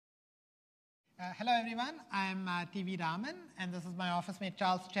Hello, everyone. I'm TV Raman, and this is my office mate,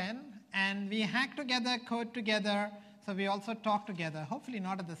 Charles Chen. And we hack together, code together, so we also talk together, hopefully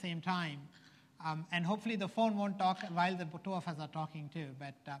not at the same time. And hopefully the phone won't talk while the two of us are talking too.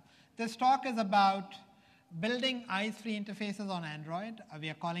 But this talk is about building eyes-free interfaces on Android. We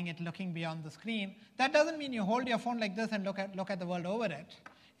are calling it looking beyond the screen. That doesn't mean you hold your phone like this and look at the world over it.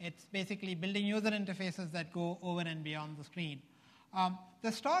 It's basically building user interfaces that go over and beyond the screen.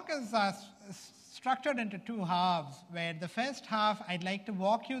 This talk is structured into two halves, where the first half I'd like to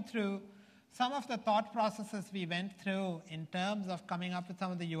walk you through some of the thought processes we went through in terms of coming up with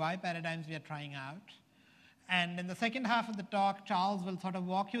some of the UI paradigms we are trying out. And in the second half of the talk, Charles will sort of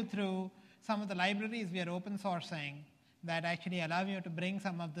walk you through some of the libraries we are open sourcing that actually allow you to bring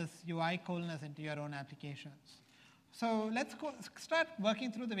some of this UI coolness into your own applications. So let's start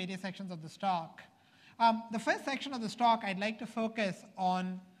working through the various sections of this talk. The first section of this talk, I'd like to focus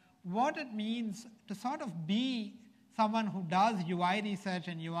on what it means to sort of be someone who does UI research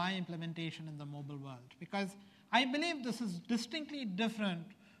and UI implementation in the mobile world. Because I believe this is distinctly different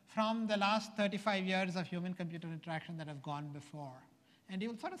from the last 35 years of human-computer interaction that have gone before. And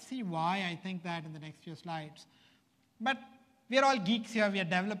you'll sort of see why I think that in the next few slides. But we're all geeks here, we are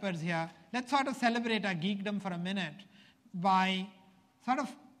developers here. Let's sort of celebrate our geekdom for a minute by sort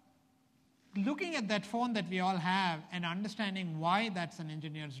of looking at that phone that we all have and understanding why that's an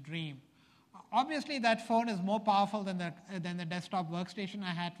engineer's dream. Obviously, that phone is more powerful than the desktop workstation I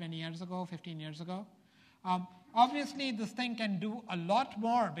had 20 years ago, 15 years ago. Obviously, this thing can do a lot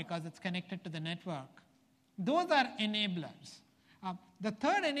more because it's connected to the network. Those are enablers. The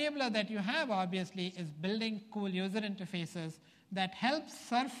third enabler that you have, obviously, is building cool user interfaces that help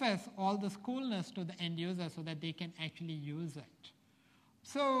surface all this coolness to the end user so that they can actually use it.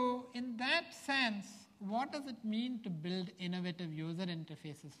 So in that sense, what does it mean to build innovative user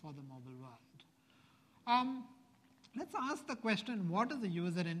interfaces for the mobile world? Let's ask the question, what is a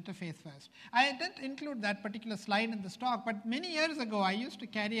user interface first? I didn't include that particular slide in this talk, but many years ago, I used to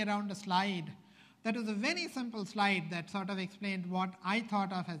carry around a slide that was a very simple slide that sort of explained what I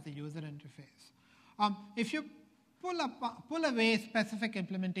thought of as the user interface. If you pull away specific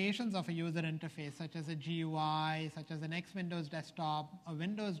implementations of a user interface, such as a GUI, such as an X Windows desktop, a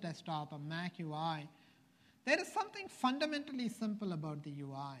Windows desktop, a Mac UI, there is something fundamentally simple about the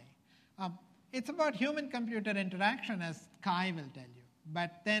UI. It's about human-computer interaction, as Kai will tell you.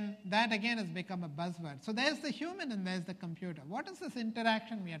 But then that, again, has become a buzzword. So there's the human and there's the computer. What is this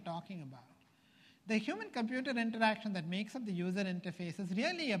interaction we are talking about? The human-computer interaction that makes up the user interface is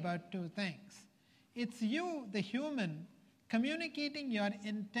really about two things. It's you, the human, communicating your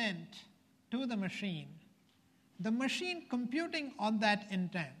intent to the machine computing on that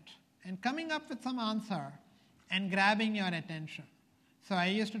intent, and coming up with some answer and grabbing your attention. So I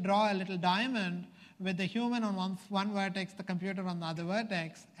used to draw a little diamond with the human on one vertex, the computer on the other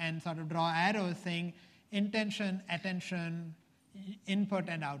vertex, and sort of draw arrows saying intention, attention, input,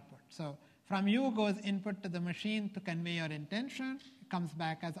 and output. So from you goes input to the machine to convey your intention. It comes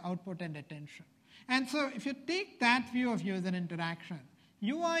back as output and attention. And so if you take that view of user interaction,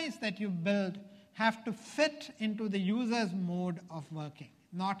 UIs that you build have to fit into the user's mode of working,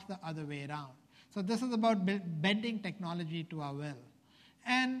 not the other way around. So this is about bending technology to our will.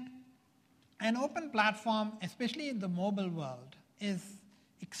 And an open platform, especially in the mobile world, is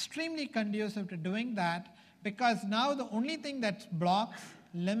extremely conducive to doing that, because now the only thing that blocks,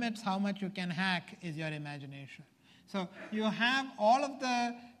 limits how much you can hack is your imagination. So you have all of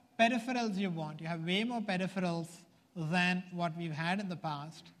the peripherals you want. You have way more peripherals than what we've had in the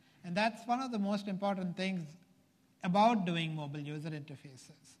past. And that's one of the most important things about doing mobile user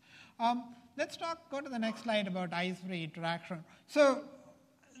interfaces. Let's go to the next slide about eyes-free interaction. So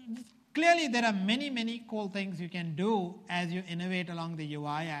clearly, there are many, many cool things you can do as you innovate along the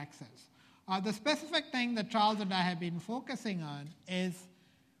UI axis. The specific thing that Charles and I have been focusing on is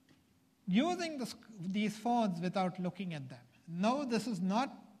using these phones without looking at them. No, this is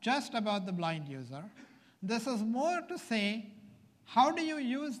not just about the blind user. This is more to say, how do you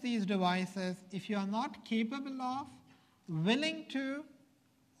use these devices if you are not capable of, willing to,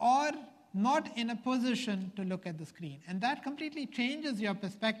 or not in a position to look at the screen? And that completely changes your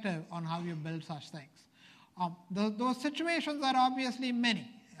perspective on how you build such things. Those situations are obviously many.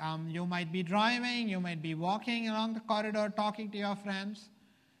 You might be driving, you might be walking along the corridor, talking to your friends.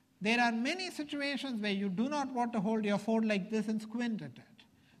 There are many situations where you do not want to hold your phone like this and squint at it.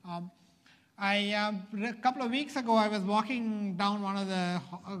 A couple of weeks ago, I was walking down one of the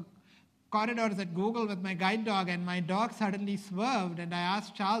corridors at Google with my guide dog, and my dog suddenly swerved, and I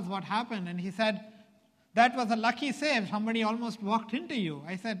asked Charles what happened, and he said, "That was a lucky save. Somebody almost walked into you."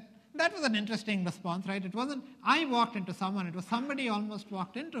 I said, that was an interesting response, right? It wasn't I walked into someone, it was somebody almost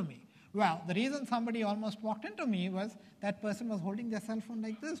walked into me. Well, the reason somebody almost walked into me was that person was holding their cell phone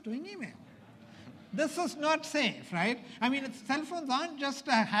like this, doing email. This is not safe, right? I mean, cell phones aren't just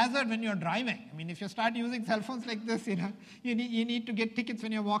a hazard when you're driving. I mean, if you start using cell phones like this, you need to get tickets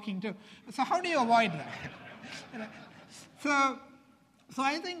when you're walking too. So how do you avoid that? So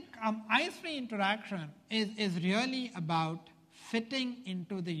I think eyes-free interaction is really about fitting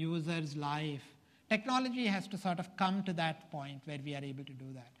into the user's life. Technology has to sort of come to that point where we are able to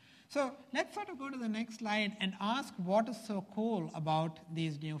do that. So let's sort of go to the next slide and ask what is so cool about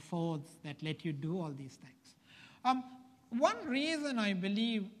these new phones that let you do all these things. One reason I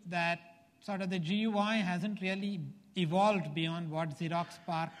believe that sort of the GUI hasn't really evolved beyond what Xerox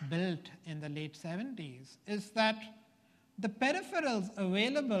PARC built in the late 70s is that the peripherals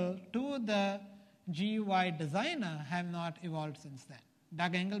available to the GUI designer have not evolved since then.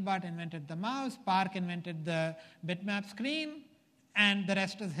 Doug Engelbart invented the mouse, PARC invented the bitmap screen, and the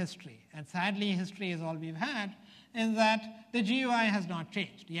rest is history. And sadly, history is all we've had, in that the GUI has not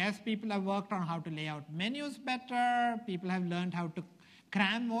changed. Yes, people have worked on how to lay out menus better, people have learned how to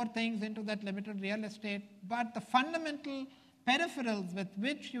cram more things into that limited real estate, but the fundamental peripherals with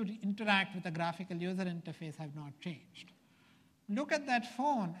which you interact with a graphical user interface have not changed. Look at that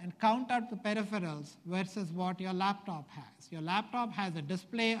phone and count out the peripherals versus what your laptop has. Your laptop has a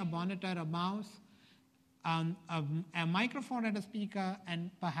display, a monitor, a mouse, a microphone and a speaker,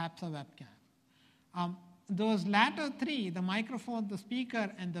 and perhaps a webcam. Those latter three, the microphone, the speaker,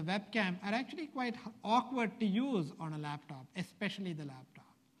 and the webcam, are actually quite awkward to use on a laptop, especially the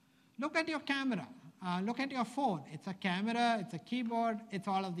laptop. Look at your camera. Look at your phone. It's a camera, it's a keyboard, it's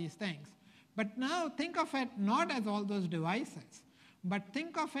all of these things. But now think of it not as all those devices, but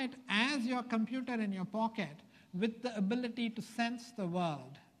think of it as your computer in your pocket with the ability to sense the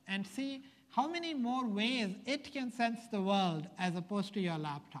world and see how many more ways it can sense the world as opposed to your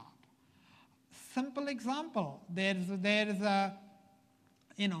laptop. Simple example, there is a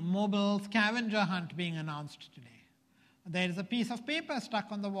mobile scavenger hunt being announced today. There is a piece of paper stuck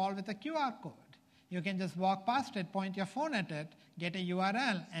on the wall with a QR code. You can just walk past it, point your phone at it, get a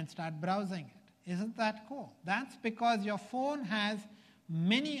URL, and start browsing it. Isn't that cool? That's because your phone has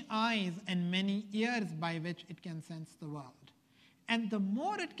many eyes and many ears by which it can sense the world. And the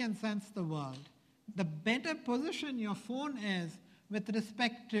more it can sense the world, the better position your phone is with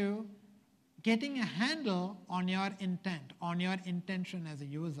respect to getting a handle on your intent, on your intention as a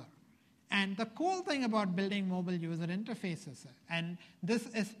user. And the cool thing about building mobile user interfaces, and this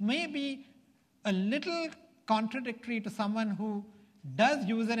is maybe a little contradictory to someone who does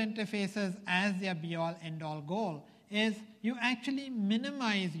user interfaces as their be-all, end-all goal, is you actually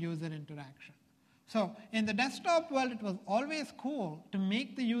minimize user interaction. So in the desktop world, it was always cool to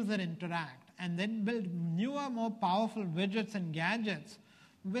make the user interact and then build newer, more powerful widgets and gadgets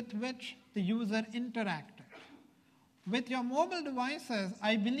with which the user interacted. With your mobile devices,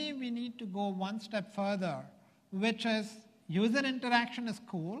 I believe we need to go one step further, which is user interaction is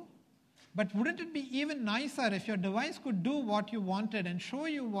cool, but wouldn't it be even nicer if your device could do what you wanted and show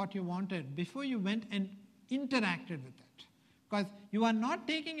you what you wanted before you went and interacted with it? Because you are not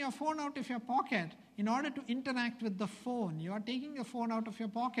taking your phone out of your pocket in order to interact with the phone. You are taking the phone out of your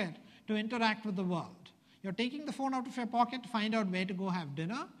pocket to interact with the world. You're taking the phone out of your pocket to find out where to go have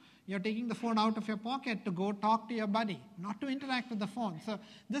dinner. You're taking the phone out of your pocket to go talk to your buddy, not to interact with the phone. So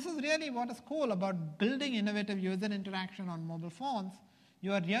this is really what is cool about building innovative user interaction on mobile phones.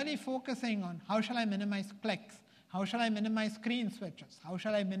 You are really focusing on how shall I minimize clicks, how shall I minimize screen switches, how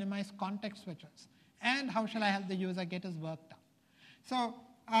shall I minimize context switches, and how shall I help the user get his work done. So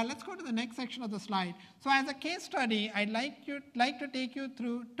let's go to the next section of the slide. So as a case study, I'd like to take you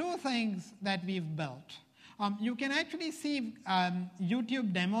through two things that we've built. You can actually see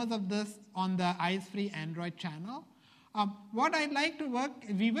YouTube demos of this on the Eyes Free Android channel. What I'd like to work,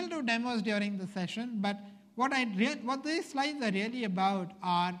 we will do demos during the session, but what these slides are really about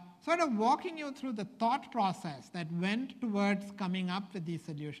are sort of walking you through the thought process that went towards coming up with these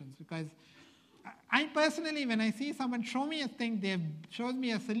solutions. Because I personally, when I see someone show me a thing, shows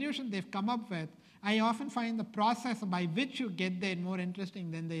me a solution they've come up with, I often find the process by which you get there more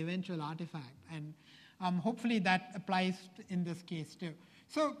interesting than the eventual artifact. And hopefully that applies in this case too.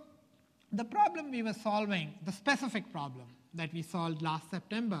 So the problem we were solving, the specific problem that we solved last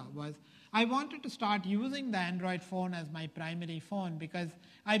September was I wanted to start using the Android phone as my primary phone because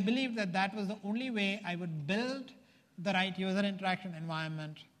I believed that that was the only way I would build the right user interaction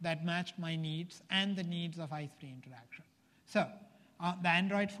environment that matched my needs and the needs of eyes-free interaction. So the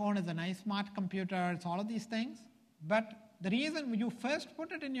Android phone is a nice smart computer, it's all of these things, but the reason you first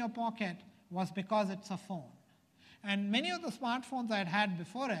put it in your pocket was because it's a phone. And many of the smartphones I had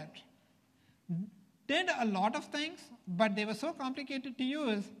before it did a lot of things, but they were so complicated to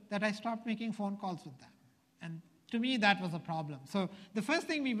use that I stopped making phone calls with them. And to me, that was a problem. So the first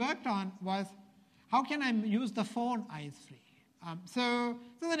thing we worked on was, how can I use the phone eyes-free? So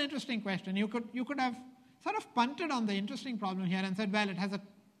this is an interesting question. You could have sort of punted on the interesting problem here and said, well, it has a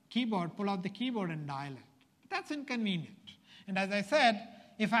keyboard, pull out the keyboard and dial it. But that's inconvenient. And as I said,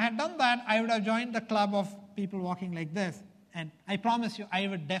 if I had done that, I would have joined the club of people walking like this. And I promise you, I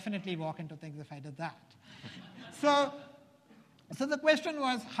would definitely walk into things if I did that. So the question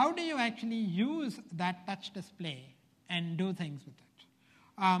was, how do you actually use that touch display and do things with it?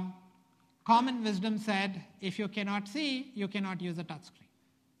 Common wisdom said, if you cannot see, you cannot use a touchscreen.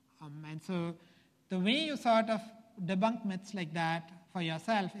 And so the way you sort of debunk myths like that for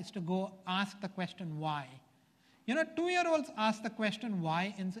yourself is to go ask the question why. 2-year-olds ask the question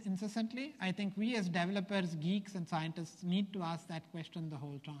why incessantly. I think we as developers, geeks, and scientists need to ask that question the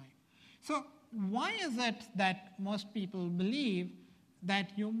whole time. So why is it that most people believe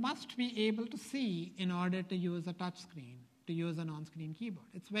that you must be able to see in order to use a touch screen, to use an on-screen keyboard?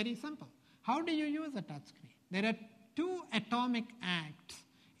 It's very simple. How do you use a touch screen? There are 2 atomic acts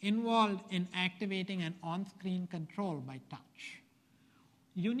involved in activating an on-screen control by touch.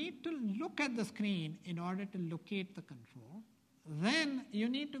 You need to look at the screen in order to locate the control. Then you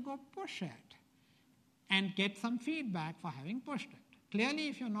need to go push it and get some feedback for having pushed it. Clearly,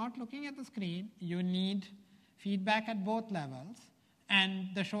 if you're not looking at the screen, you need feedback at both levels. And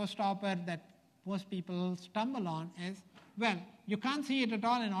the showstopper that most people stumble on is, well, you can't see it at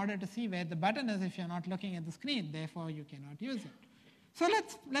all in order to see where the button is if you're not looking at the screen. Therefore, you cannot use it. So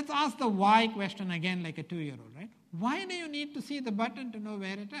let's ask the why question again like a 2-year-old, right? Why do you need to see the button to know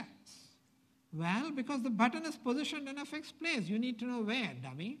where it is? Well, because the button is positioned in a fixed place. You need to know where,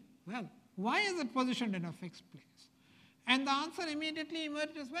 dummy. Well, why is it positioned in a fixed place? And the answer immediately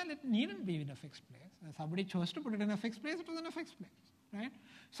emerges, well, it needn't be in a fixed place. If somebody chose to put it in a fixed place, it was in a fixed place, right?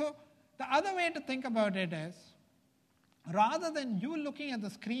 So the other way to think about it is, rather than you looking at the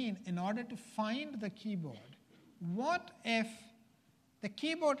screen in order to find the keyboard, what if the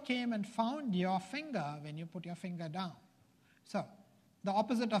keyboard came and found your finger when you put your finger down? So the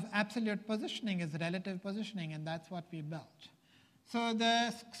opposite of absolute positioning is relative positioning, and that's what we built. So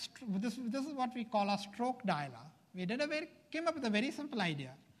this is what we call a stroke dialer. We came up with a very simple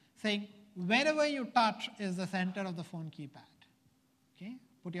idea, saying wherever you touch is the center of the phone keypad. Okay?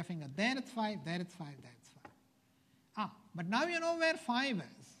 Put your finger there, it's 5, there it's 5, there it's 5. But now you know where 5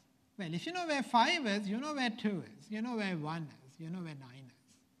 is. Well, if you know where 5 is, you know where 2 is, you know where 1 is, you know where 9 is.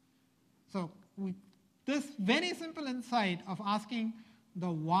 So this very simple insight of asking the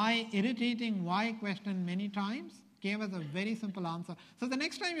why, irritating why question many times gave us a very simple answer. So the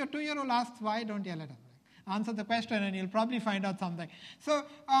next time your 2-year-old asks why, don't yell at him. Answer the question and you'll probably find out something. So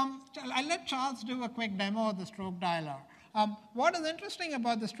I'll let Charles do a quick demo of the stroke dialer. What is interesting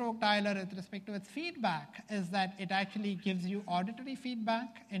about the stroke dialer with respect to its feedback is that it actually gives you auditory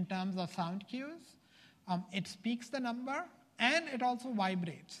feedback in terms of sound cues. It speaks the number, and it also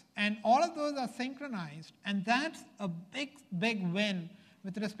vibrates. And all of those are synchronized, and that's a big, big win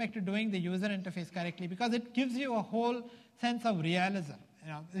with respect to doing the user interface correctly, because it gives you a whole sense of realism.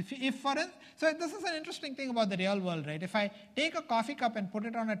 So this is an interesting thing about the real world, right? If I take a coffee cup and put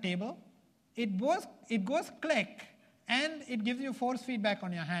it on a table, it goes click, and it gives you force feedback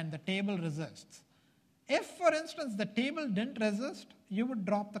on your hand. The table resists. If, for instance, the table didn't resist, you would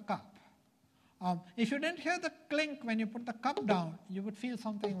drop the cup. If you didn't hear the clink when you put the cup down, you would feel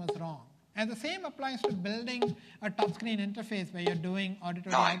something was wrong. And the same applies to building a touchscreen interface where you're doing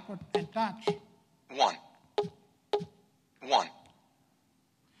auditory output and touch. 1.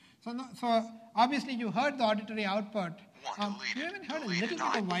 So obviously you heard the auditory output. You even heard a little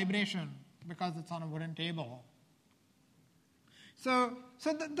bit of vibration because it's on a wooden table. So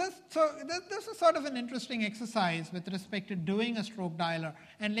this is sort of an interesting exercise with respect to doing a stroke dialer.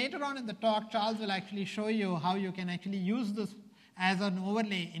 And later on in the talk, Charles will actually show you how you can actually use this as an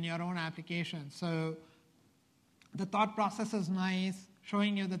overlay in your own application. So the thought process is nice,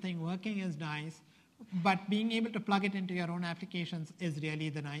 showing you the thing working is nice, but being able to plug it into your own applications is really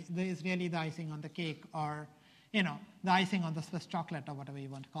the icing on the cake, or the icing on the Swiss chocolate, or whatever you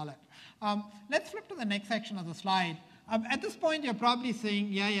want to call it. Let's flip to the next section of the slide. At this point, you're probably saying,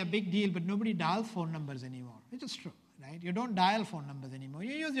 yeah, big deal, but nobody dials phone numbers anymore, which is true, right? You don't dial phone numbers anymore.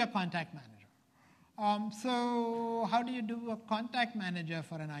 You use your contact manager. So how do you do a contact manager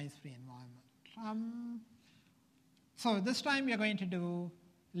for an eyes-free environment? So this time, you're going to do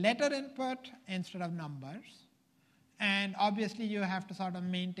letter input instead of numbers. And obviously, you have to sort of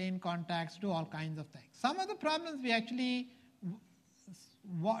maintain contacts, do all kinds of things. Some of the problems we actually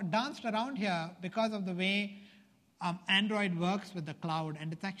danced around here because of the way Android works with the cloud,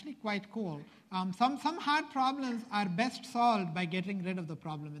 and it's actually quite cool. Some hard problems are best solved by getting rid of the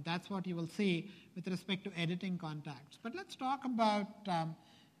problem, and that's what you will see with respect to editing contacts. But let's talk about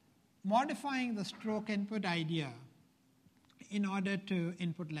modifying the stroke input idea in order to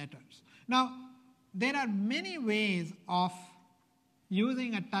input letters. Now, there are many ways of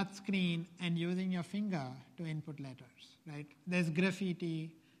using a touch screen and using your finger to input letters, right? There's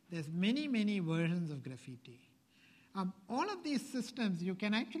graffiti. There's many, many versions of graffiti. All of these systems you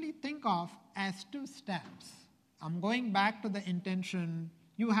can actually think of as two steps. I'm going back to the intention.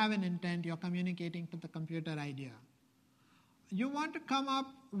 You have an intent. You're communicating to the computer idea. You want to come up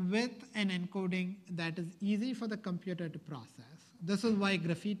with an encoding that is easy for the computer to process. This is why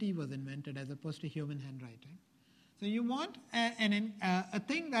graffiti was invented as opposed to human handwriting. So you want a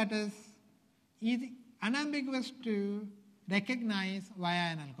thing that is easy, unambiguous to recognize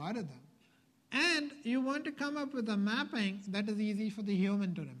via an algorithm. And you want to come up with a mapping that is easy for the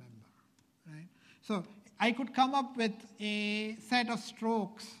human to remember. Right? So I could come up with a set of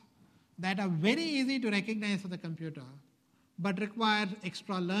strokes that are very easy to recognize for the computer, but require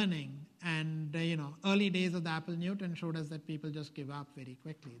extra learning. And early days of the Apple Newton showed us that people just give up very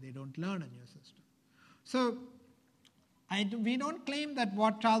quickly. They don't learn a new system. So we don't claim that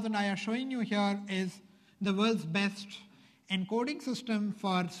what Charles and I are showing you here is the world's best encoding system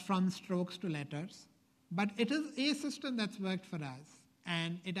from strokes to letters, but it is a system that's worked for us,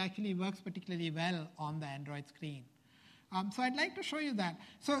 and it actually works particularly well on the Android screen. So I'd like to show you that.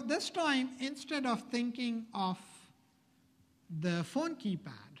 So this time, instead of thinking of the phone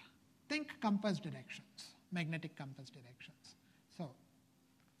keypad, think compass directions, magnetic compass directions. So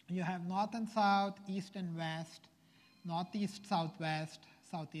you have north and south, east and west, northeast, southwest,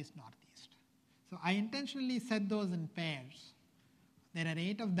 southeast, northeast. So I intentionally set those in pairs. There are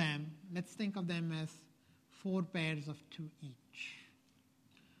 8 of them. Let's think of them as 4 pairs of 2 each.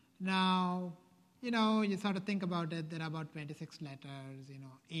 Now, you sort of think about it. There are about 26 letters,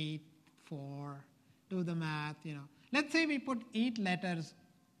 8, 4, do the math, Let's say we put 8 letters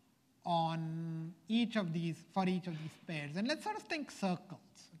on each of these, for each of these pairs. And let's sort of think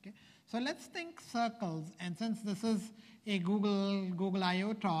circles, okay? So let's think circles, and since this is a Google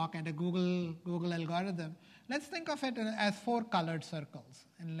I/O talk and a Google algorithm, let's think of it as 4 colored circles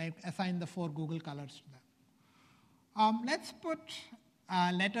and assign the 4 Google colors to them. Let's put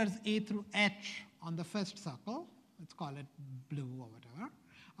letters A through H on the first circle. Let's call it blue or whatever.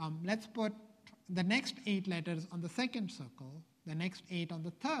 Let's put the next 8 letters on the second circle, the next 8 on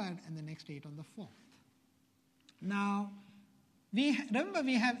the third, and the next 8 on the fourth. Now, remember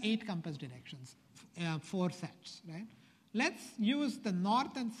we have 8 compass directions, 4 sets, right? Let's use the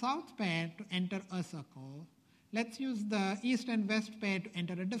north and south pair to enter a circle. Let's use the east and west pair to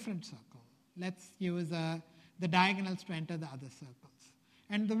enter a different circle. Let's use the diagonals to enter the other circles.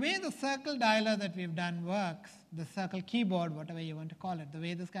 And the way the circle dialer that we've done works, the circle keyboard, whatever you want to call it, the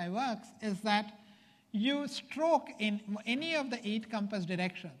way this guy works is that you stroke in any of the 8 compass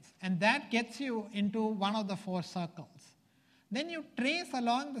directions, and that gets you into one of the 4 circles. Then you trace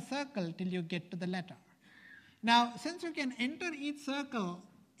along the circle till you get to the letter. Now, since you can enter each circle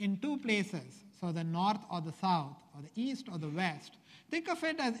in 2 places, so the north or the south, or the east or the west, think of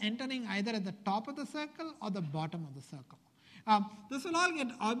it as entering either at the top of the circle or the bottom of the circle. This will all get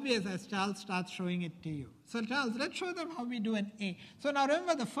obvious as Charles starts showing it to you. So Charles, let's show them how we do an A. So now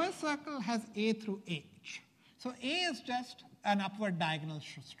remember, the first circle has A through H. So A is just an upward diagonal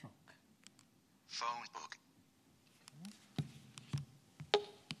stroke. Phone book.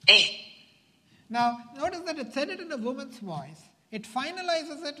 A. Now, notice that it said it in a woman's voice. It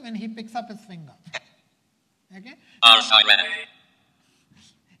finalizes it when he picks up his finger. Okay?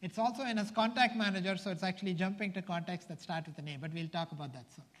 It's also in his contact manager, so it's actually jumping to contacts that start with an A, but we'll talk about that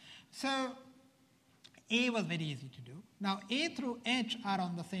soon. So A was very easy to do. Now, A through H are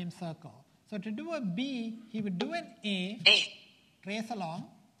on the same circle. So to do a B, he would do an A, trace along,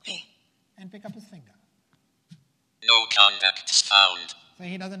 and pick up his finger. No contacts found. So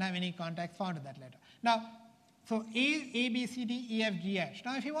he doesn't have any contacts found in that letter. Now, so A, B, C, D, E, F, G, H.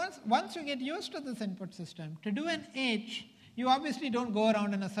 Now, if you once you get used to this input system, to do an H, you obviously don't go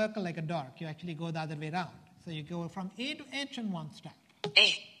around in a circle like a dork. You actually go the other way around. So you go from A to H in one step.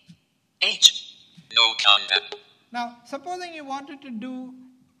 A. H. No contact. Now, supposing you wanted to do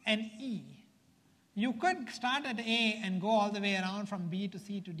an E, you could start at A and go all the way around from B to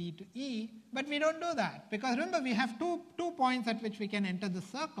C to D to E, but we don't do that. Because remember, we have two points at which we can enter the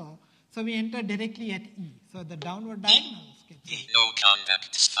circle. So we enter directly at E. So the downward diagonals get E. No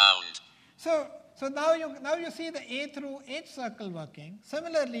contacts found. So now you see the A through H circle working.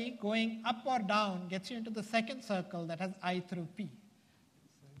 Similarly, going up or down gets you into the second circle that has I through P.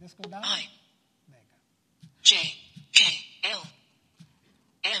 So just go down. I. There you go. J. K. L.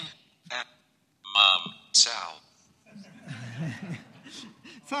 M. Mom. Sal.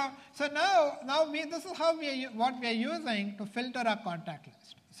 So now this is how what we are using to filter our contact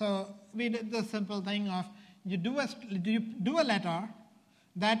list. So we did the simple thing of you do a letter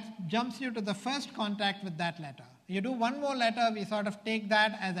that jumps you to the first contact with that letter. You do one more letter, we sort of take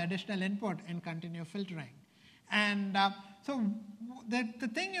that as additional input and continue filtering. And so the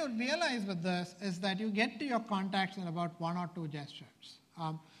thing you realize with this is that you get to your contacts in about 1 or 2 gestures.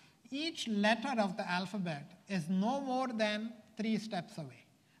 Each letter of the alphabet is no more than 3 steps away,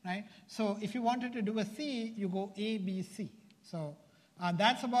 right? So if you wanted to do a C, you go A, B, C. So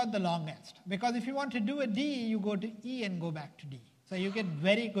that's about the longest. Because if you want to do a D, you go to E and go back to D. So you get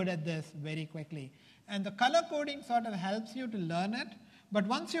very good at this very quickly. And the color coding sort of helps you to learn it. But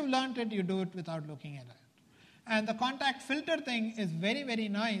once you've learned it, you do it without looking at it. And the contact filter thing is very, very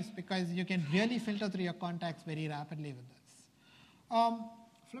nice because you can really filter through your contacts very rapidly with this.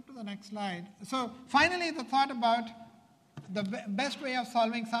 Flip to the next slide. So finally, the thought about the best way of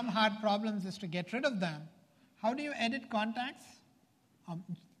solving some hard problems is to get rid of them. How do you edit contacts?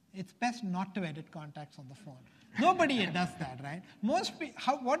 It's best not to edit contacts on the phone. Nobody does that, right?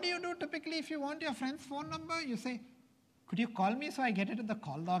 What do you do typically if you want your friend's phone number? You say, could you call me so I get it in the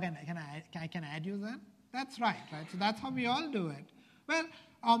call log and I can add you then? That's right? So that's how we all do it. Well,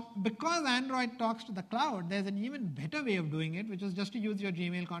 because Android talks to the cloud, there's an even better way of doing it, which is just to use your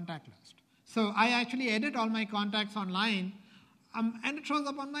Gmail contact list. So I actually edit all my contacts online, and it shows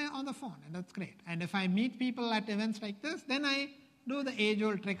up on the phone, and that's great. And if I meet people at events like this, then I do the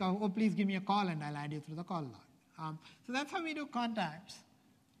age-old trick of, oh, please give me a call, and I'll add you through the call log. So that's how we do contacts.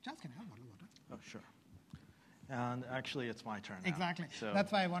 Charles, can I have a bottle of water? Oh, sure. And actually, it's my turn now. Exactly. So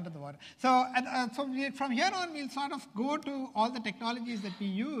That's why I wanted the water. So, from here on, we'll sort of go to all the technologies that we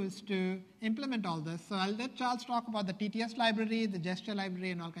use to implement all this. So I'll let Charles talk about the TTS library, the gesture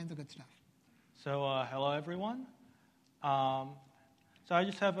library, and all kinds of good stuff. So hello, everyone. So I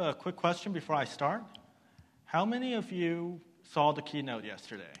just have a quick question before I start. How many of you saw the keynote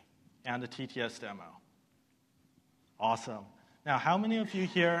yesterday and the TTS demo? Awesome. Now, how many of you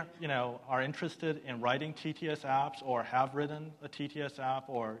here, are interested in writing TTS apps or have written a TTS app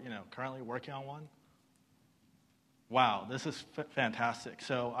or, currently working on one? Wow, this is fantastic.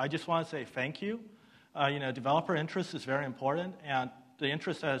 So I just want to say thank you. Developer interest is very important, and the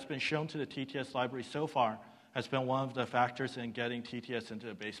interest that has been shown to the TTS library so far has been one of the factors in getting TTS into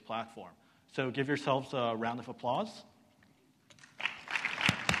the base platform. So give yourselves a round of applause.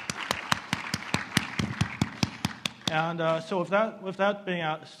 And so with that being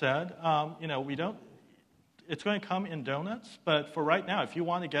said, it's going to come in donuts, but for right now, if you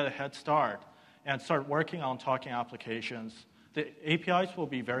want to get a head start and start working on talking applications, the APIs will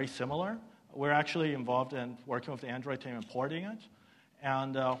be very similar. We're actually involved in working with the Android team and porting it.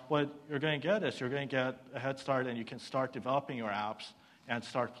 And what you're going to get is you're going to get a head start, and you can start developing your apps and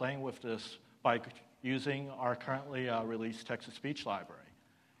start playing with this by using our currently released text-to-speech library.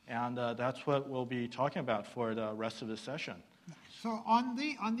 And that's what we'll be talking about for the rest of the session. So on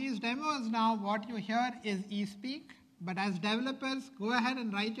these demos now, what you hear is eSpeak. But as developers, go ahead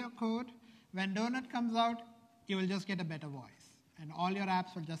and write your code. When Donut comes out, you will just get a better voice. And all your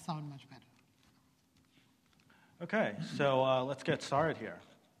apps will just sound much better. Okay, so let's get started here.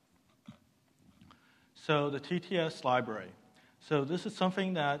 So the TTS library. So this is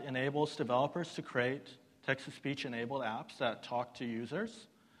something that enables developers to create text-to-speech enabled apps that talk to users.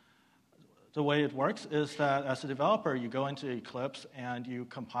 The way it works is that as a developer, you go into Eclipse and you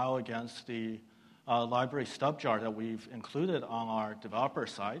compile against the library stub jar that we've included on our developer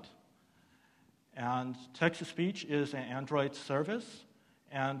site. And text-to-speech is an Android service,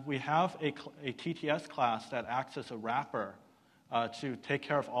 and we have a TTS class that acts as a wrapper to take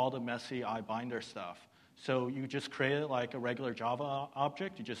care of all the messy iBinder stuff. So you just create it like a regular Java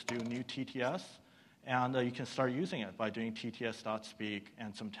object. You just do new TTS, and you can start using it by doing tts.speak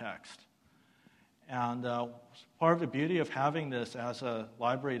and some text. And part of the beauty of having this as a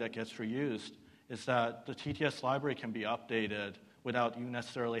library that gets reused is that the TTS library can be updated without you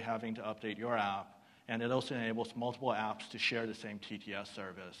necessarily having to update your app. And it also enables multiple apps to share the same TTS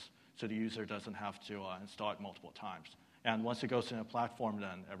service, so the user doesn't have to install it multiple times. And once it goes in a platform,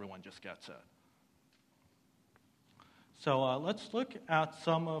 then everyone just gets it. So let's look at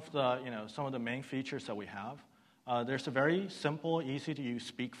some of the main features that we have. There's a very simple, easy-to-use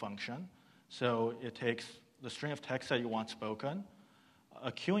speak function. So it takes the string of text that you want spoken,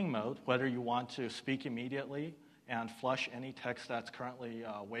 a queuing mode, whether you want to speak immediately and flush any text that's currently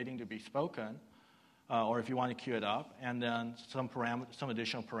waiting to be spoken, or if you want to queue it up, and then some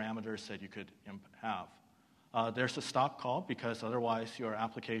additional parameters that you could have. There's a stop call, because otherwise your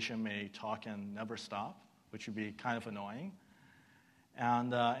application may talk and never stop, which would be kind of annoying.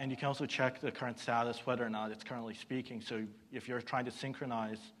 And you can also check the current status, whether or not it's currently speaking. So if you're trying to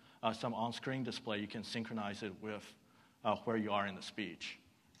synchronize some on-screen display, you can synchronize it with where you are in the speech.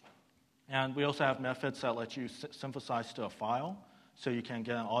 And we also have methods that let you synthesize to a file. So you can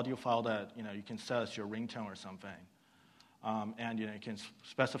get an audio file that you can set as your ringtone or something. And you can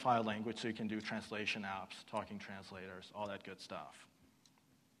specify a language, so you can do translation apps, talking translators, all that good stuff.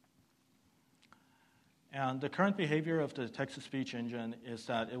 And the current behavior of the text-to-speech engine is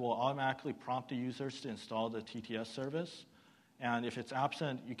that it will automatically prompt the users to install the TTS service. And if it's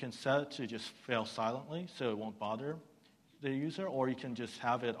absent, you can set it to just fail silently, so it won't bother the user, or you can just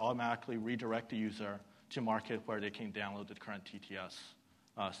have it automatically redirect the user to market where they can download the current TTS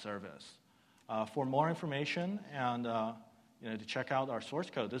service. For more information and to check out our source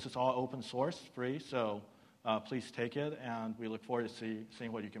code, this is all open source, free, so please take it, and we look forward to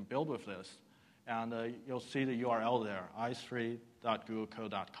seeing what you can build with this. And you'll see the URL there,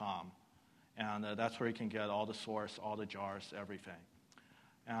 isfree.googlecode.com. And that's where you can get all the source, all the jars, everything.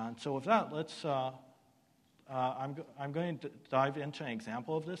 And so with that, I'm going to dive into an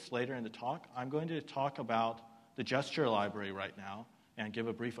example of this later in the talk. I'm going to talk about the gesture library right now and give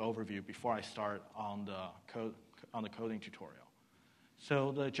a brief overview before I start on the coding tutorial.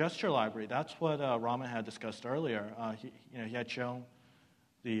 So the gesture library, that's what Raman had discussed earlier. He had shown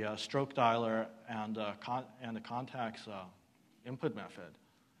the stroke dialer and the contacts input method.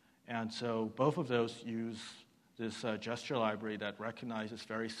 And so both of those use this gesture library that recognizes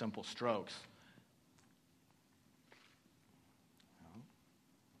very simple strokes.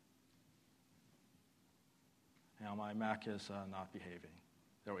 Now my Mac is not behaving.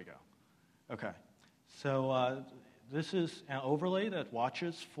 There we go. Okay. So this is an overlay that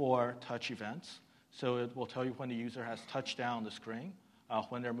watches for touch events. So it will tell you when the user has touched down the screen,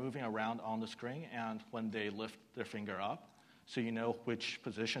 when they're moving around on the screen, and when they lift their finger up, so you know which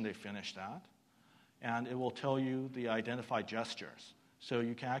position they finished at. And it will tell you the identified gestures. So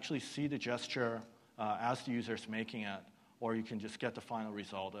you can actually see the gesture as the user is making it, or you can just get the final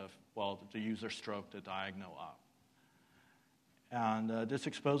result of, well, the user stroked the diagonal up. And this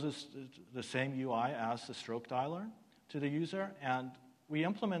exposes the same UI as the stroke dialer to the user. And we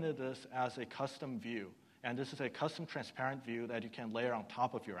implemented this as a custom view. And this is a custom transparent view that you can layer on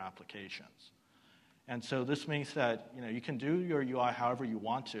top of your applications. And so this means that you can do your UI however you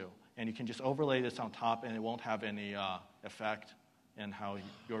want to, and you can just overlay this on top, and it won't have any effect in how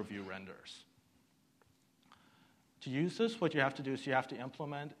your view renders. To use this, what you have to do is you have to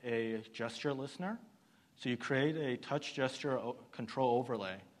implement a gesture listener. So you create a touch gesture control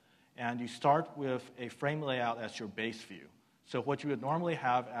overlay, and you start with a frame layout as your base view. So what you would normally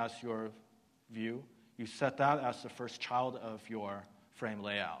have as your view, you set that as the first child of your frame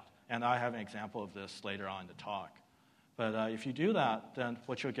layout. And I have an example of this later on in the talk. But if you do that, then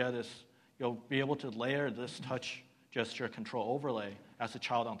what you'll get is you'll be able to layer this touch gesture control overlay as a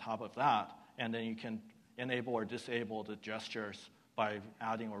child on top of that, and then you can enable or disable the gestures by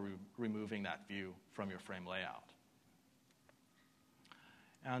adding or removing that view from your frame layout.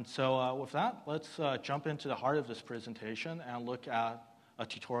 And so with that, let's jump into the heart of this presentation and look at a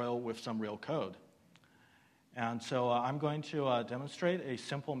tutorial with some real code. And so I'm going to demonstrate a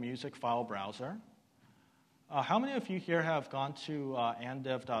simple music file browser. How many of you here have gone to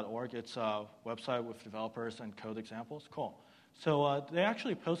andev.org? It's a website with developers and code examples. Cool. So they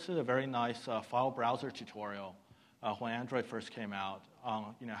actually posted a very nice file browser tutorial when Android first came out,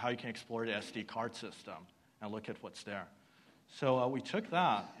 how you can explore the SD card system and look at what's there. So we took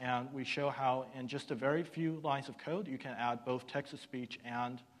that, and we show how in just a very few lines of code, you can add both text-to-speech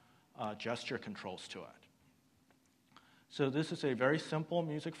and gesture controls to it. So this is a very simple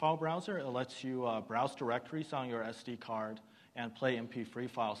music file browser. It lets you browse directories on your SD card and play MP3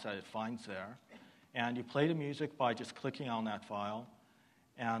 files that it finds there. And you play the music by just clicking on that file.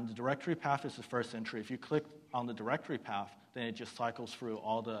 And the directory path is the first entry. If you click on the directory path, then it just cycles through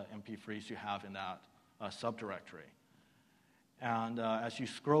all the MP3s you have in that subdirectory. And as you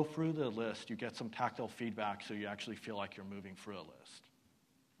scroll through the list, you get some tactile feedback, so you actually feel like you're moving through a list.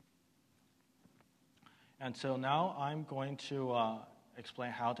 And so now I'm going to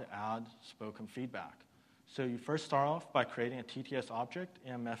explain how to add spoken feedback. So you first start off by creating a TTS object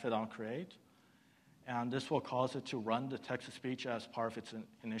in method onCreate. and this will cause it to run the text-to-speech as part of its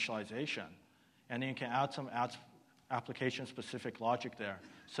initialization. And then you can add some application-specific logic there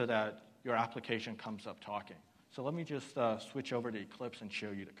so that your application comes up talking. So let me just switch over to Eclipse and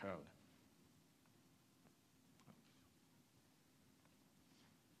show you the code.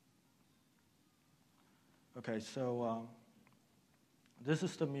 Okay, so this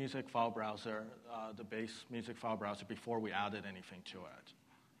is the music file browser, the base music file browser before we added anything to it.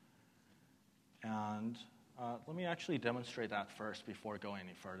 And let me actually demonstrate that first before going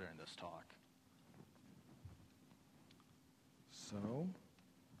any further in this talk. So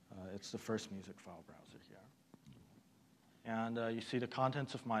it's the first music file browser here. And you see the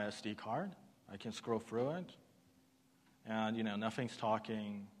contents of my SD card. I can scroll through it. And, nothing's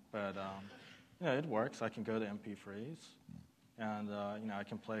talking, but, it works. I can go to MP3s. And, I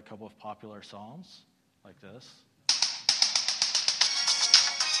can play a couple of popular songs like this.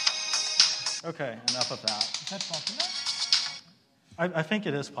 Okay, enough of that. Is that popular? I think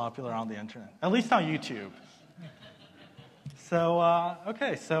it is popular on the internet, at least on YouTube. So,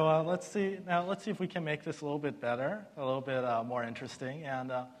 let's see. Now, let's see if we can make this a little bit better, a little bit more interesting,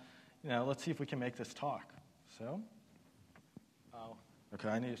 and let's see if we can make this talk. So, okay,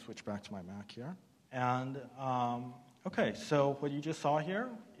 I need to switch back to my Mac here. And okay, so what you just saw here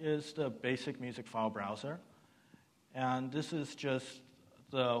is the basic music file browser, and this is just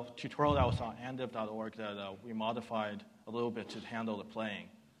the tutorial that was on andiv.org that we modified a little bit to handle the playing.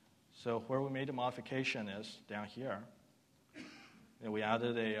 So where we made the modification is down here. And we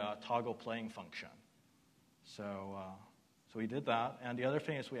added a toggle playing function. So we did that. And the other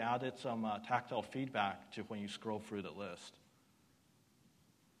thing is we added some tactile feedback to when you scroll through the list.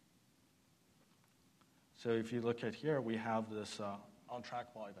 So if you look at here, we have this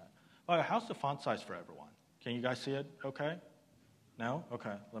on-track volume. Oh, how's the font size for everyone? Can you guys see it okay? No?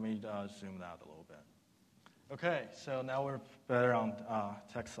 Okay, let me zoom that a little bit. Okay, so now we're better on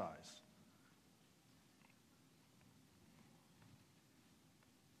text size.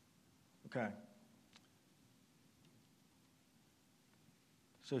 Okay.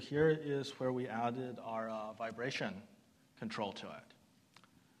 So here is where we added our vibration control to it.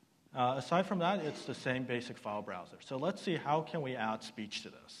 Aside from that, it's the same basic file browser. So let's see how can we add speech to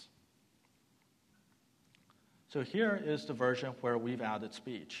this. So here is the version where we've added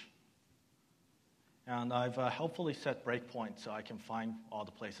speech. And I've helpfully set breakpoints so I can find all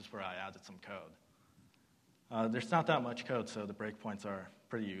the places where I added some code. There's not that much code, so the breakpoints are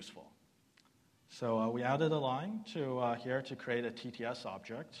pretty useful. So we added a line to here to create a TTS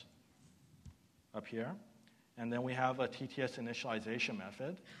object up here. And then we have a TTS initialization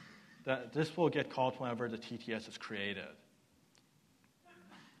method. This will get called whenever the TTS is created.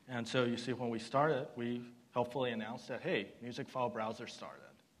 And so you see when we started, we helpfully announced that, hey, music file browser started.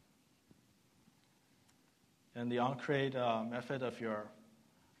 And the onCreate method of your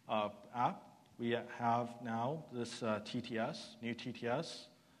app, we have now this TTS, new TTS,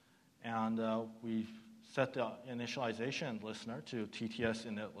 and we've set the initialization listener to TTS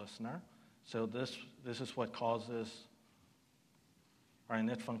init listener. So this is what causes our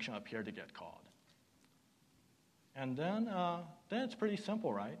init function up here to get called. And then it's pretty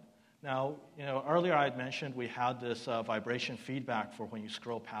simple, right? Now, earlier I had mentioned we had this vibration feedback for when you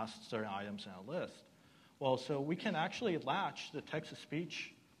scroll past certain items in a list. Well, so we can actually latch the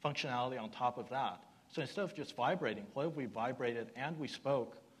text-to-speech functionality on top of that. So instead of just vibrating, what if we vibrated and we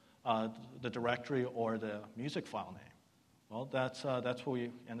spoke the directory or the music file name? Well, that's what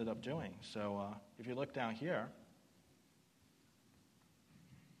we ended up doing. So if you look down here,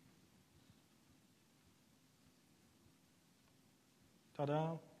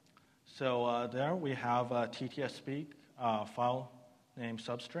 ta-da. So there we have a TTS speak file name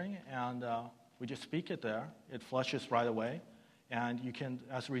substring, and we just speak it there. It flushes right away, and you can,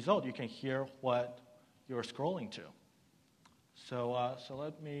 as a result, you can hear what you're scrolling to. So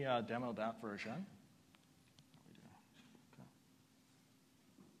let me demo that version.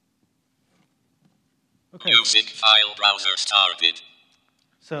 Okay. Music file browser started.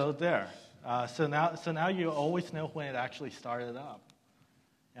 So there. So now you always know when it actually started up.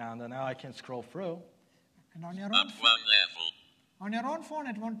 And now I can scroll through. And on your Up own one level. phone,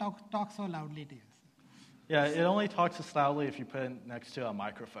 it won't talk so loudly to you. Yeah, it only talks as loudly if you put it next to a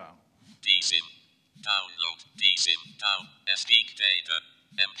microphone. DSIM. Download. DSIM. Down. Speak data.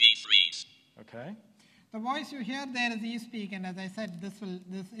 MP3s. Okay. The voice you hear there is eSpeak, and as I said,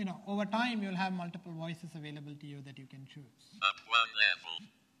 over time you'll have multiple voices available to you that you can choose. Up one level.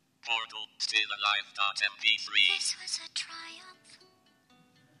 Portal. Still alive.mp3. This was a triumph.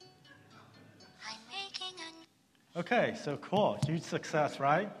 I'm making a... Okay, so cool. Huge success,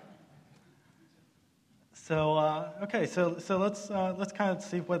 right? Okay, so let's kind of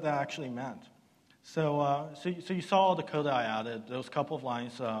see what that actually meant. So you saw all the code that I added. Those couple of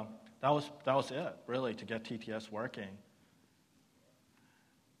lines. That was it, really, to get TTS working.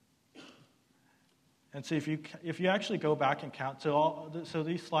 And so if you actually go back and count, so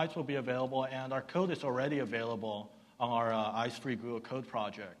these slides will be available, and our code is already available on our ICE-free Google Code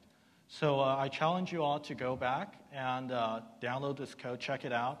project. So I challenge you all to go back and download this code, check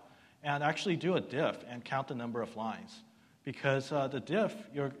it out, and actually do a diff and count the number of lines. Because the diff,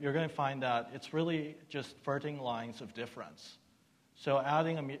 you're going to find that it's really just 13 lines of difference. So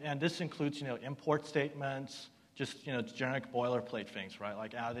and this includes import statements, just generic boilerplate things, right?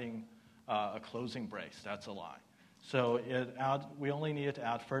 Like adding a closing brace, that's a line. So we only needed to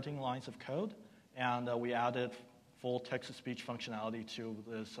add 13 lines of code, and we added full text-to-speech functionality to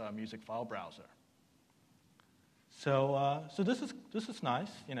this music file browser. So this is nice.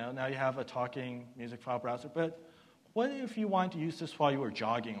 Now you have a talking music file browser. But what if you wanted to use this while you were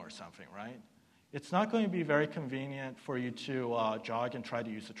jogging or something, right? It's not going to be very convenient for you to jog and try to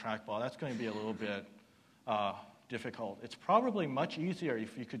use the trackball. That's going to be a little bit difficult. It's probably much easier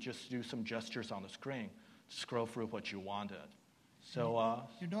if you could just do some gestures on the screen to scroll through what you wanted. So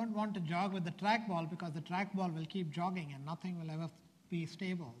you don't want to jog with the trackball because the trackball will keep jogging and nothing will ever be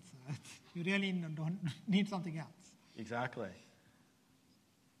stable. So you really don't need something else. Exactly.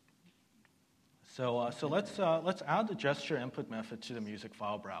 So let's add the gesture input method to the music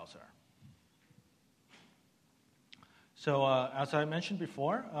file browser. So as I mentioned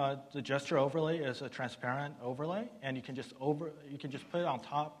before, the gesture overlay is a transparent overlay, and you can just put it on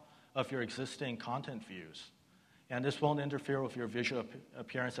top of your existing content views. And this won't interfere with your visual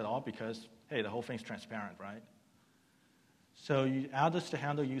appearance at all because, hey, the whole thing's transparent, right? So you add this to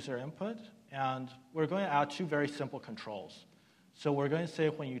handle user input, and we're going to add two very simple controls. So we're going to say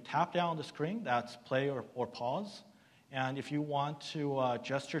when you tap down on the screen, that's play or pause. And if you want to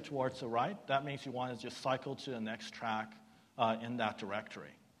gesture towards the right, that means you want to just cycle to the next track in that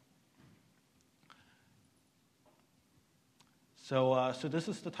directory. So this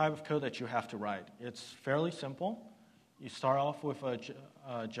is the type of code that you have to write. It's fairly simple. You start off with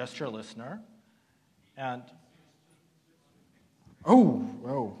a gesture listener. And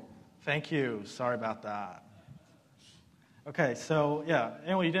oh, thank you. Sorry about that. Okay, so yeah,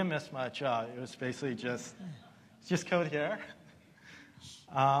 anyway, you didn't miss much. It was basically just code here.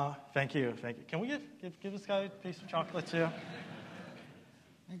 Thank you. Can we give this guy a piece of chocolate too?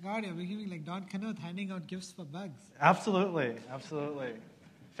 My God, you're behaving like Don Kenneth handing out gifts for bugs. Absolutely.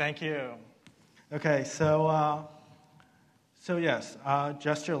 Thank you. Okay, so yes,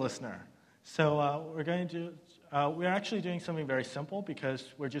 gesture listener. So we're actually doing something very simple because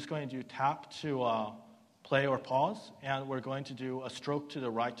we're just going to do tap to play or pause, and we're going to do a stroke to the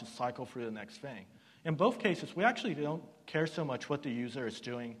right to cycle through the next thing. In both cases, we actually don't care so much what the user is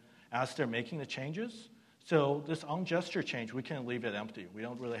doing as they're making the changes. So this on-gesture change, we can leave it empty. We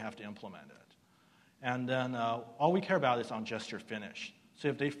don't really have to implement it. And then all we care about is on-gesture finish. So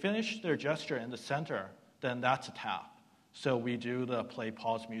if they finish their gesture in the center, then that's a tap. So we do the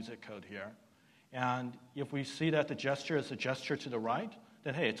play-pause music code here. And if we see that the gesture is a gesture to the right,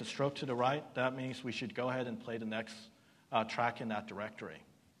 then hey, it's a stroke to the right. That means we should go ahead and play the next track in that directory.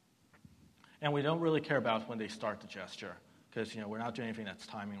 And we don't really care about when they start the gesture because we're not doing anything that's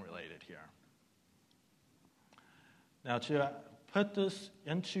timing related here. Now to put this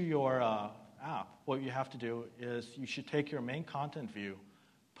into your app, what you have to do is you should take your main content view,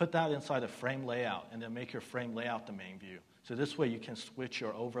 put that inside a frame layout, and then make your frame layout the main view. So this way you can switch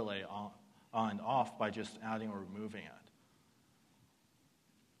your overlay on and off by just adding or removing it.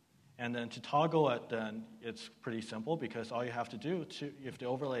 And then to toggle it, then it's pretty simple because all you have to do, if the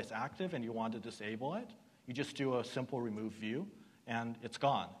overlay is active and you want to disable it, you just do a simple remove view, and it's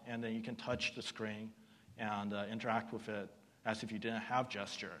gone. And then you can touch the screen and interact with it as if you didn't have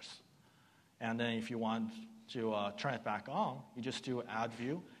gestures. And then if you want to turn it back on, you just do add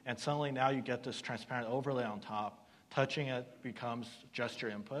view, and suddenly now you get this transparent overlay on top. Touching it becomes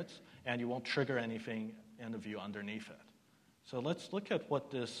gesture inputs, and you won't trigger anything in the view underneath it. So let's look at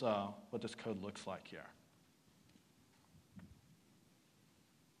what this code looks like here.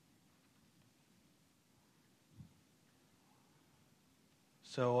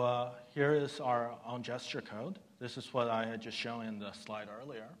 So here is our own gesture code. This is what I had just shown in the slide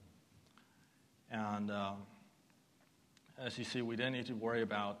earlier. And as you see, we didn't need to worry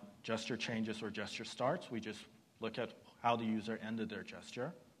about gesture changes or gesture starts. We just look at how the user ended their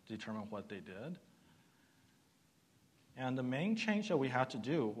gesture, determine what they did. And the main change that we had to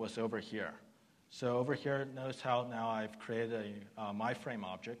do was over here. So over here, notice how now I've created a my frame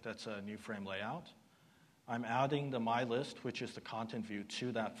object. That's a new frame layout. I'm adding the my list, which is the content view,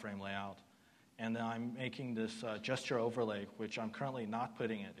 to that frame layout. And then I'm making this gesture overlay, which I'm currently not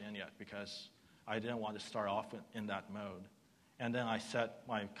putting it in yet because I didn't want to start off in that mode. And then I set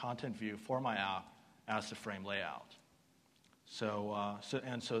my content view for my app as the frame layout. So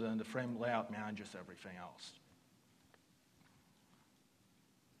then the frame layout manages everything else.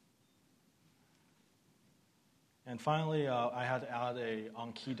 And finally, I had to add a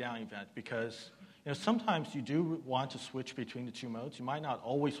on key down event because sometimes you do want to switch between the two modes. You might not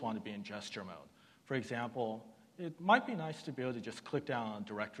always want to be in gesture mode. For example, it might be nice to be able to just click down on a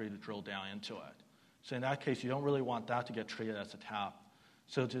directory to drill down into it. So in that case, you don't really want that to get treated as a tap.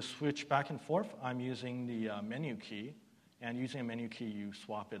 So to switch back and forth, I'm using the menu key. And using a menu key, you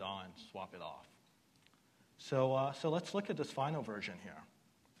swap it on, swap it off. So let's look at this final version here.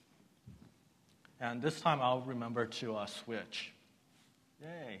 And this time, I'll remember to switch.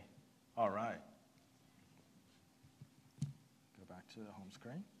 Yay. All right. Go back to the home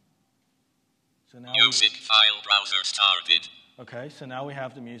screen. So now music file browser started. Okay, so now we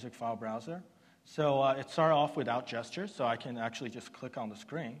have the music file browser. So it started off without gestures, so I can actually just click on the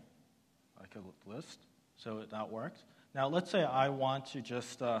screen, like a list. So that works. Now let's say I want to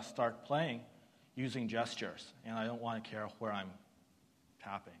just start playing using gestures, and I don't want to care where I'm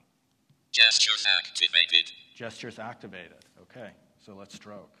tapping. Gestures activated. Gestures activated. Okay, so let's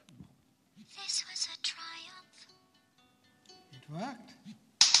stroke. This was a triumph. It worked.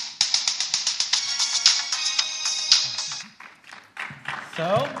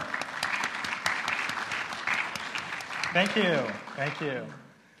 So, thank you.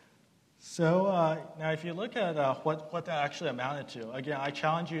 So now if you look at what that actually amounted to, again, I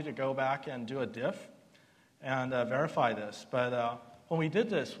challenge you to go back and do a diff and verify this. But when we did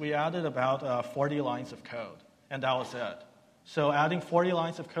this, we added about 40 lines of code, and that was it. So adding 40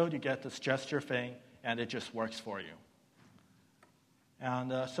 lines of code, you get this gesture thing, and it just works for you.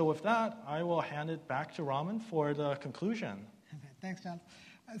 And so with that, I will hand it back to Raman for the conclusion. Okay, thanks, Charles.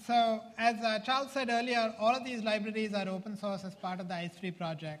 So as Charles said earlier, all of these libraries are open source as part of the ICE3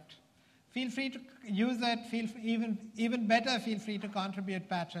 project. Feel free to use it. Even better, feel free to contribute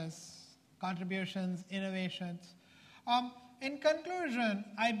patches, contributions, innovations. In conclusion,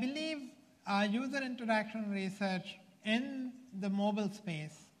 I believe user interaction research in the mobile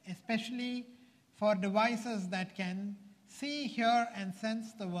space, especially for devices that can see, hear, and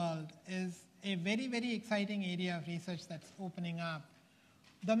sense the world, is a very, very exciting area of research that's opening up.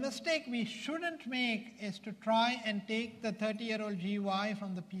 The mistake we shouldn't make is to try and take the 30-year-old GUI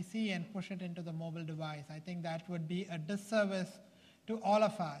from the PC and push it into the mobile device. I think that would be a disservice to all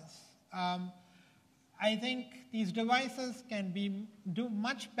of us. I think these devices can do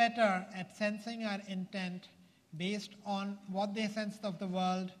much better at sensing our intent based on what they sense of the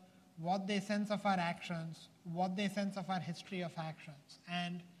world, what they sense of our actions, what they sense of our history of actions.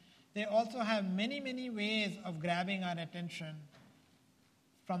 And they also have many, many ways of grabbing our attention.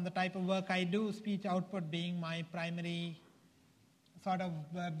 From the type of work I do, speech output being my primary sort of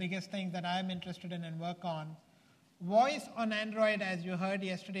biggest thing that I'm interested in and work on. Voice on Android, as you heard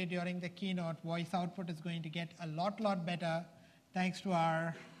yesterday during the keynote, voice output is going to get a lot better thanks to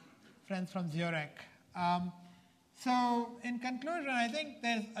our friends from Zurich. So in conclusion, I think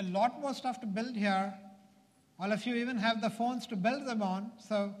there's a lot more stuff to build here. All of you even have the phones to build them on.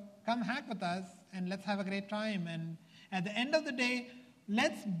 So come hack with us and let's have a great time. And at the end of the day,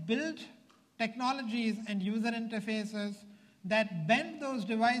 let's build technologies and user interfaces that bend those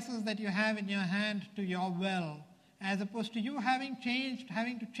devices that you have in your hand to your will, as opposed to you having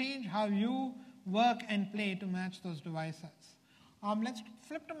to change how you work and play to match those devices. Let's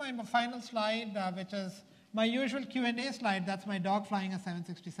flip to my final slide, which is my usual Q&A slide. That's my dog flying a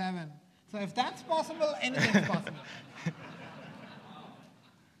 767. So if that's possible, anything's possible.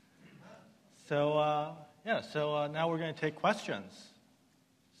 So now we're going to take questions.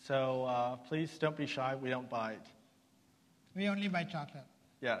 So please don't be shy. We don't bite. We only buy chocolate.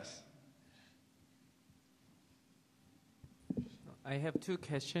 Yes. I have two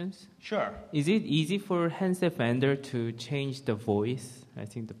questions. Sure. Is it easy for handset vendor to change the voice? I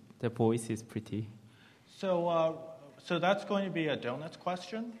think the voice is pretty. So that's going to be a Donuts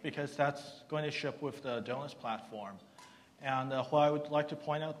question because that's going to ship with the Donuts platform. And what I would like to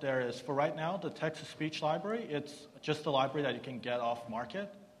point out there is for right now, the text-to-speech library, it's just a library that you can get off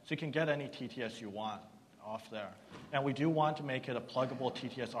market. So you can get any TTS you want off there. And we do want to make it a pluggable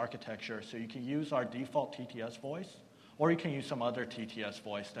TTS architecture. So you can use our default TTS voice, or you can use some other TTS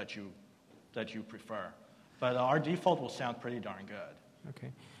voice that you prefer. But our default will sound pretty darn good.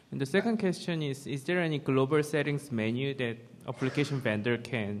 Okay. And the second question is there any global settings menu that application vendor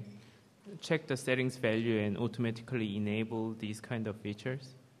can check the settings value and automatically enable these kind of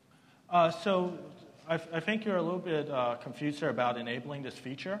features? So I think you're a little bit confused here about enabling this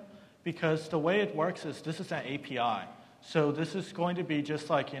feature, because the way it works is this is an API. So this is going to be just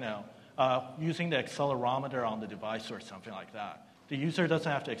like, using the accelerometer on the device or something like that. The user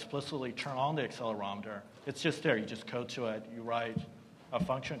doesn't have to explicitly turn on the accelerometer. It's just there. You just code to it. You write a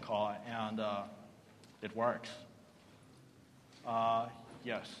function call, and it works.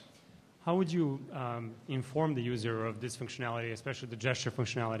 Yes. How would you inform the user of this functionality, especially the gesture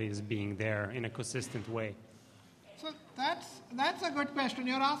functionality, is being there in a consistent way? So that's a good question.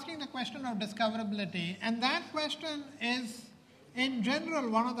 You're asking the question of discoverability, and that question is, in general,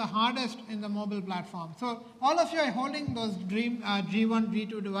 one of the hardest in the mobile platform. So all of you are holding those G1,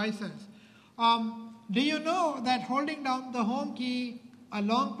 G2 devices. Do you know that holding down the home key, a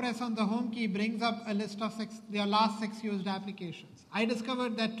long press on the home key brings up a list of your last 6 used applications? I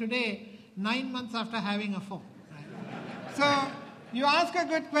discovered that today, 9 months after having a phone. Right? So you ask a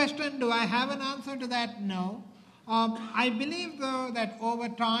good question. Do I have an answer to that? No. I believe, though, that over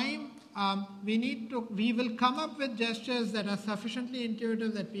time, we will come up with gestures that are sufficiently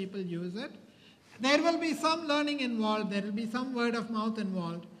intuitive that people use it. There will be some learning involved. There will be some word of mouth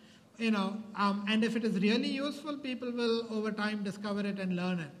involved. And if it is really useful, people will over time discover it and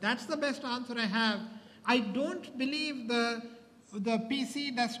learn it. That's the best answer I have. I don't believe the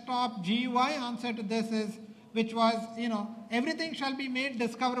PC desktop GUI answer to this is, which was, everything shall be made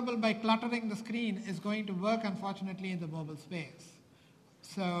discoverable by cluttering the screen, is going to work, unfortunately, in the mobile space.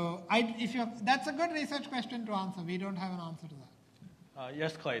 So that's a good research question to answer. We don't have an answer to that.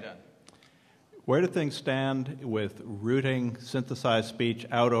 Yes, Clayton. Where do things stand with routing synthesized speech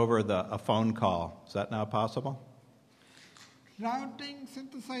out over a phone call? Is that now possible? Routing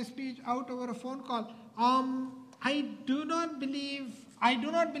synthesized speech out over a phone call. I do not believe I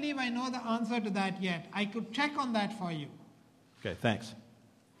know the answer to that yet. I could check on that for you. Okay, thanks.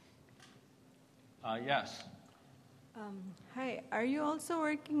 Yes. Hi, are you also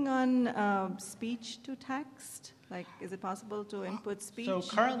working on speech to text? Like, is it possible to input speech? So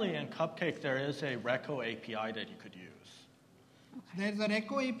currently in Cupcake, there is a Reco API that you could use. There's a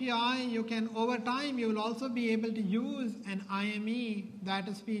Reco API. Over time, you will also be able to use an IME, that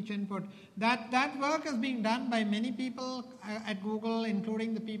is speech input. That work is being done by many people at Google,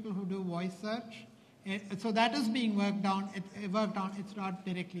 including the people who do voice search. So that is being worked on. It's not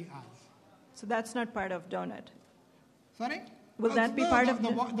directly us. So that's not part of Donut? Sorry? Will that be part of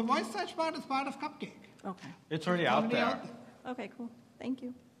the voice search part is part of Cupcake. Okay. It's already out there. Okay, cool. Thank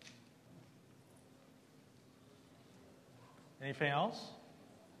you. Anything else?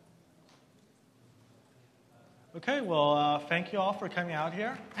 Okay, well, thank you all for coming out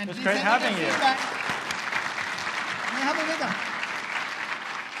here. And it was please great send me having your you. feedback. May I have a rhythm?